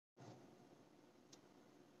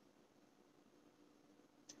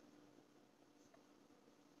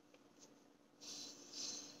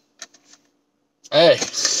Hey.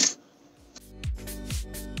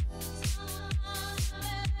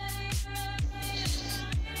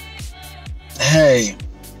 Hey.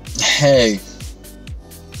 Hey.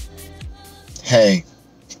 Hey.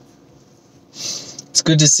 It's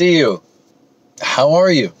good to see you. How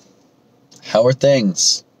are you? How are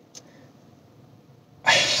things?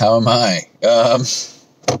 How am I?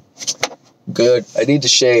 Good. I need to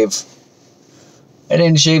shave. I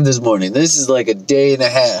didn't shave this morning. This is like a day and a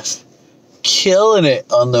half. Killing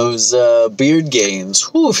it on those beard gains.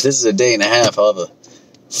 Whew, this is a day and a half. I'll have a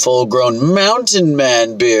full-grown mountain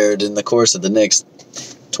man beard in the course of the next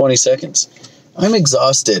 20 seconds. I'm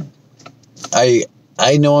exhausted. I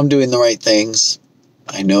know I'm doing the right things.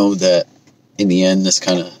 I know that in the end, this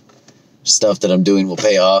kind of stuff that I'm doing will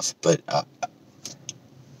pay off, but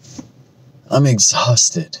I'm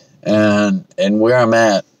exhausted. And where I'm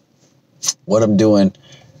at, what I'm doing,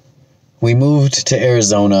 we moved to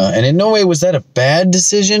Arizona, and in no way was that a bad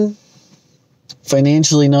decision.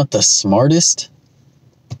 Financially, not the smartest.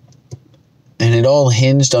 And it all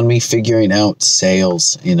hinged on me figuring out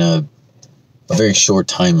sales in a very short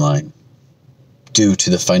timeline due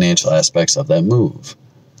to the financial aspects of that move.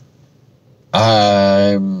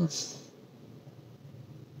 I'm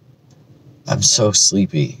so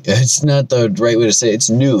sleepy. It's not the right way to say it.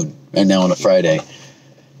 It's noon right now on a Friday.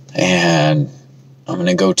 And I'm going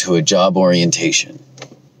to go to a job orientation.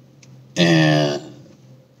 And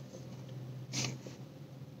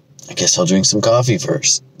I guess I'll drink some coffee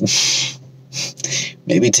first.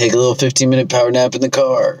 Maybe take a little 15-minute power nap in the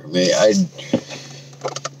car.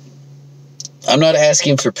 I'm not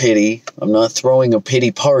asking for pity. I'm not throwing a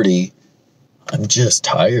pity party. I'm just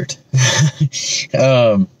tired.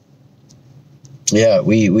 Yeah,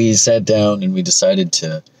 we sat down and we decided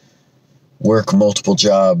to work multiple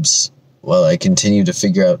jobs while I continue to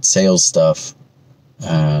figure out sales stuff.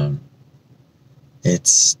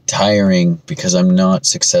 It's tiring because I'm not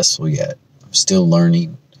successful yet. I'm still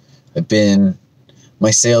learning.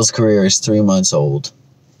 My sales career is 3 months old.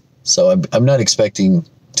 So I'm not expecting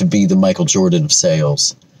to be the Michael Jordan of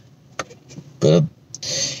sales. But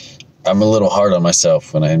I'm a little hard on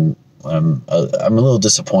myself when I'm a little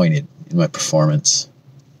disappointed in my performance.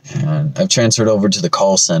 And I've transferred over to the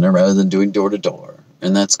call center rather than doing door-to-door.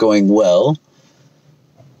 And that's going well.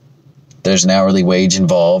 There's an hourly wage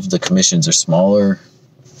involved. The commissions are smaller.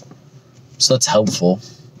 So that's helpful.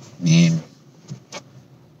 I mean,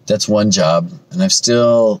 that's one job. And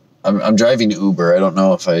I'm driving Uber. I don't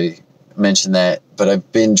know if I mentioned that, but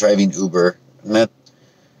I've been driving Uber. And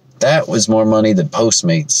that was more money than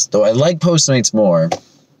Postmates. Though I like Postmates more.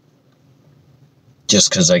 Just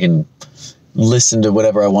because I can listen to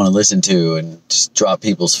whatever I want to listen to and just drop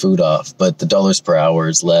people's food off. But the dollars per hour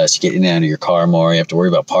is less. You get in and out of your car more. You have to worry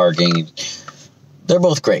about parking. They're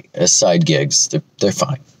both great as side gigs. They're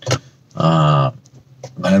fine. But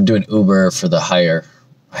I'm doing Uber for the higher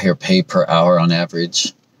pay per hour on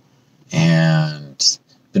average. And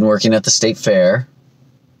been working at the state fair.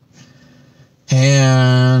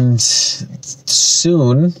 And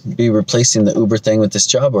soon be replacing the Uber thing with this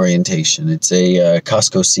job orientation. It's a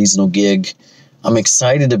Costco seasonal gig. I'm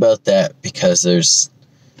excited about that because there's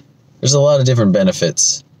a lot of different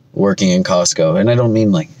benefits working in Costco. And I don't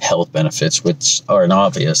mean like health benefits, which aren't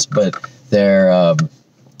obvious, but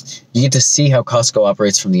you get to see how Costco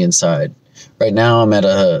operates from the inside. Right now I'm at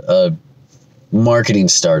a marketing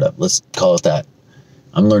startup. Let's call it that.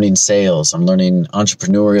 I'm learning sales. I'm learning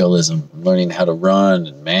entrepreneurialism. I'm learning how to run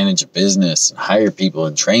and manage a business and hire people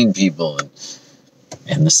and train people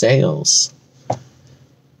and the sales.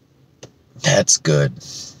 That's good.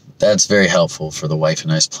 That's very helpful for the wife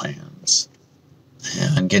and I's plans.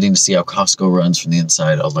 And getting to see how Costco runs from the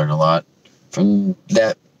inside, I'll learn a lot from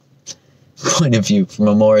that point of view, from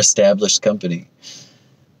a more established company.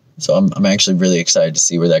 So I'm actually really excited to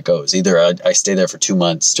see where that goes. Either I stay there for 2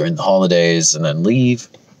 months during the holidays and then leave.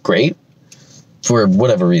 Great. For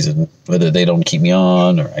whatever reason, whether they don't keep me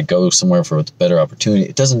on or I go somewhere for a better opportunity,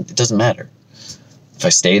 it doesn't matter. If I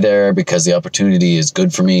stay there because the opportunity is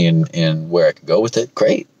good for me and where I could go with it,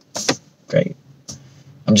 great.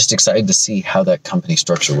 I'm just excited to see how that company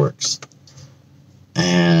structure works.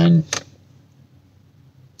 And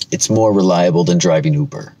it's more reliable than driving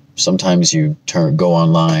Uber. Sometimes you go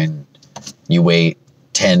online, you wait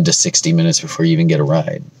 10 to 60 minutes before you even get a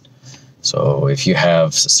ride. So if you have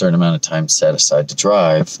a certain amount of time set aside to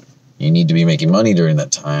drive, you need to be making money during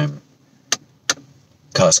that time.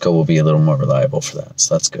 Costco will be a little more reliable for that,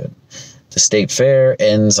 so that's good. The state fair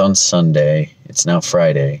ends on Sunday. It's now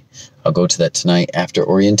Friday. I'll go to that tonight after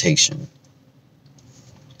orientation.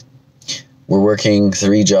 We're working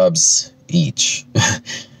 3 jobs each.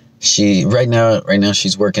 right now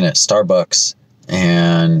she's working at Starbucks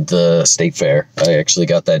and the state fair. I actually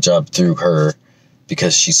got that job through her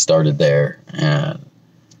because she started there, and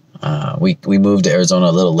we moved to Arizona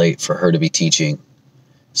a little late for her to be teaching.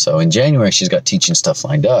 So in January she's got teaching stuff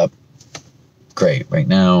lined up. Great. Right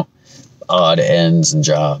now, odd ends and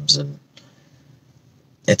jobs, and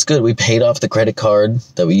it's good. We paid off the credit card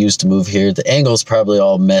that we used to move here. The angle's probably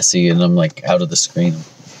all messy and I'm like out of the screen.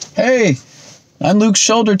 Hey, I'm Luke's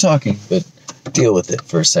shoulder talking, but deal with it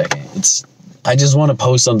for a second. I just want to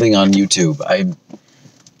post something on YouTube. I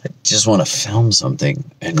just want to film something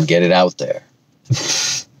and get it out there.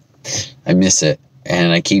 I miss it.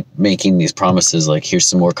 And I keep making these promises like, here's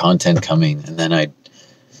some more content coming. And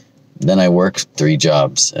then I work 3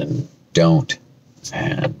 jobs and don't.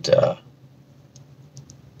 And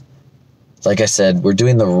like I said, we're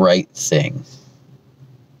doing the right thing.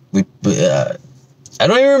 I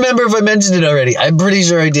don't even remember if I mentioned it already. I'm pretty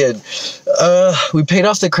sure I did. We paid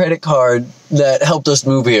off the credit card that helped us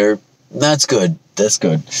move here. That's good. That's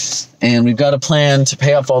good. And we've got a plan to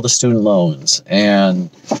pay off all the student loans. And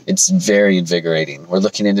it's very invigorating. We're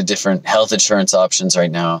looking into different health insurance options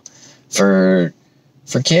right now for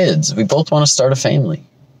kids. We both want to start a family.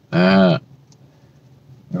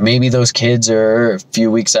 Maybe those kids are a few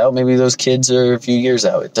weeks out. Maybe those kids are a few years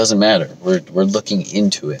out. It doesn't matter. We're looking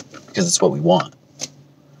into it because it's what we want.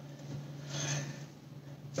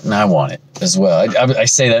 And I want it as well. I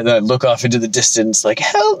say that and I look off into the distance like,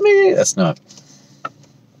 help me. That's not.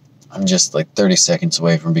 I'm just like 30 seconds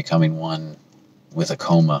away from becoming one with a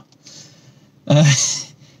coma.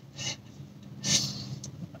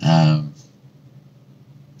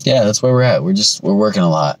 Yeah, that's where we're at. We're working a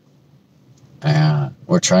lot.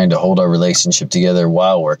 We're trying to hold our relationship together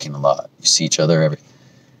while working a lot. You see each other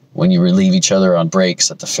when you relieve each other on breaks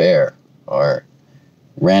at the fair or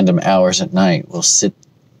random hours at night. We'll sit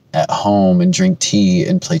at home and drink tea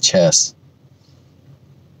and play chess.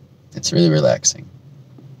 It's really relaxing.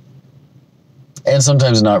 And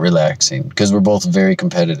sometimes not relaxing because we're both very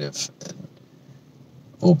competitive.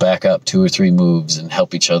 We'll back up 2 or 3 moves and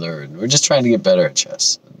help each other. And we're just trying to get better at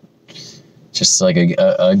chess. Just like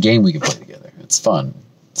a game we can play together. It's fun.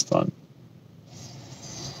 It's fun.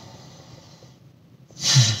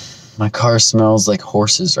 My car smells like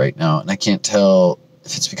horses right now, and I can't tell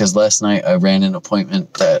if it's because last night I ran an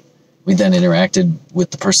appointment that we then interacted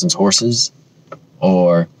with the person's horses,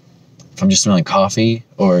 or if I'm just smelling coffee,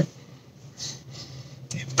 or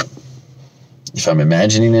if I'm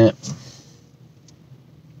imagining it.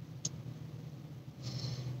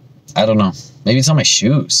 I don't know. Maybe it's on my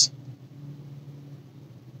shoes.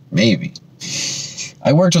 Maybe.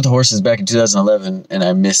 I worked with horses back in 2011, and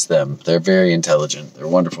I miss them. They're very intelligent. They're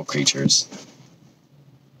wonderful creatures.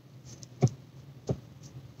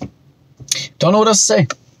 Don't know what else to say.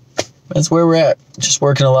 That's where we're at. Just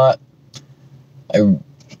working a lot. I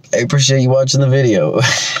appreciate you watching the video.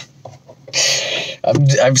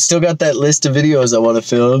 I've still got that list of videos I want to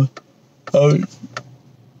film. Oh,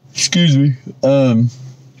 excuse me.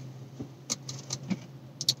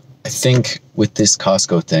 I think with this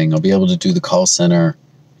Costco thing, I'll be able to do the call center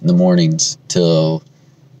in the mornings till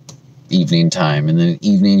evening time, and then in the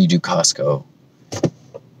evening you do Costco.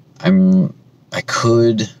 I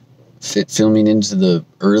could fit filming into the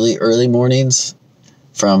early mornings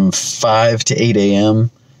from 5 to 8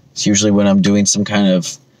 a.m. It's usually when I'm doing some kind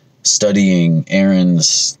of studying,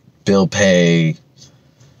 errands, bill pay,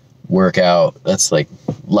 workout. That's like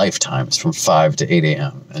lifetime. It's from 5 to 8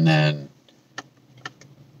 a.m. And then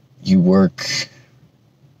you work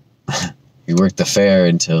the fair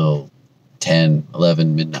until 10,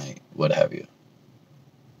 11, midnight, what have you.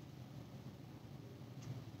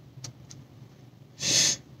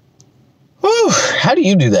 Whew, how do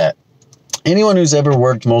you do that? Anyone who's ever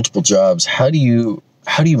worked multiple jobs, how do you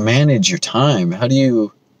manage your time? How do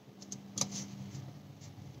you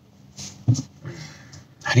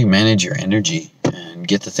manage your energy and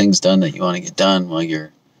get the things done that you want to get done while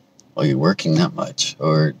you're working that much?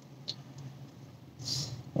 Or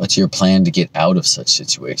what's your plan to get out of such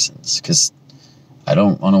situations? Because I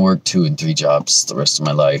don't want to work 2 and 3 jobs the rest of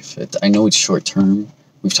my life. I know it's short term.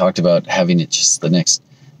 We've talked about having it just the next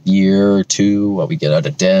year or 2 while we get out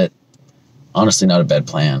of debt. Honestly, not a bad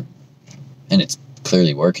plan. And it's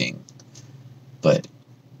clearly working. But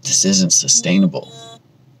this isn't sustainable.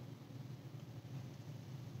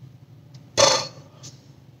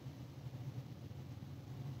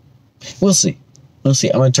 We'll see. I'm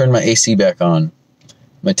going to turn my AC back on.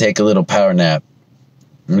 I'm going to take a little power nap.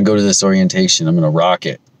 I'm going to go to this orientation. I'm going to rock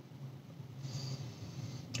it.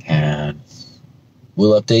 And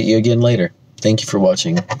we'll update you again later. Thank you for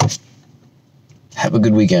watching. Have a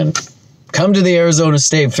good weekend. Come to the Arizona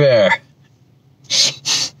State Fair.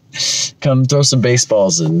 Come throw some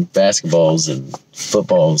baseballs and basketballs and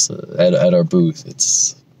footballs at our booth.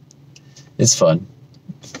 It's fun.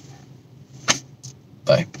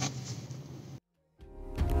 Bye.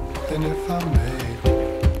 And if I may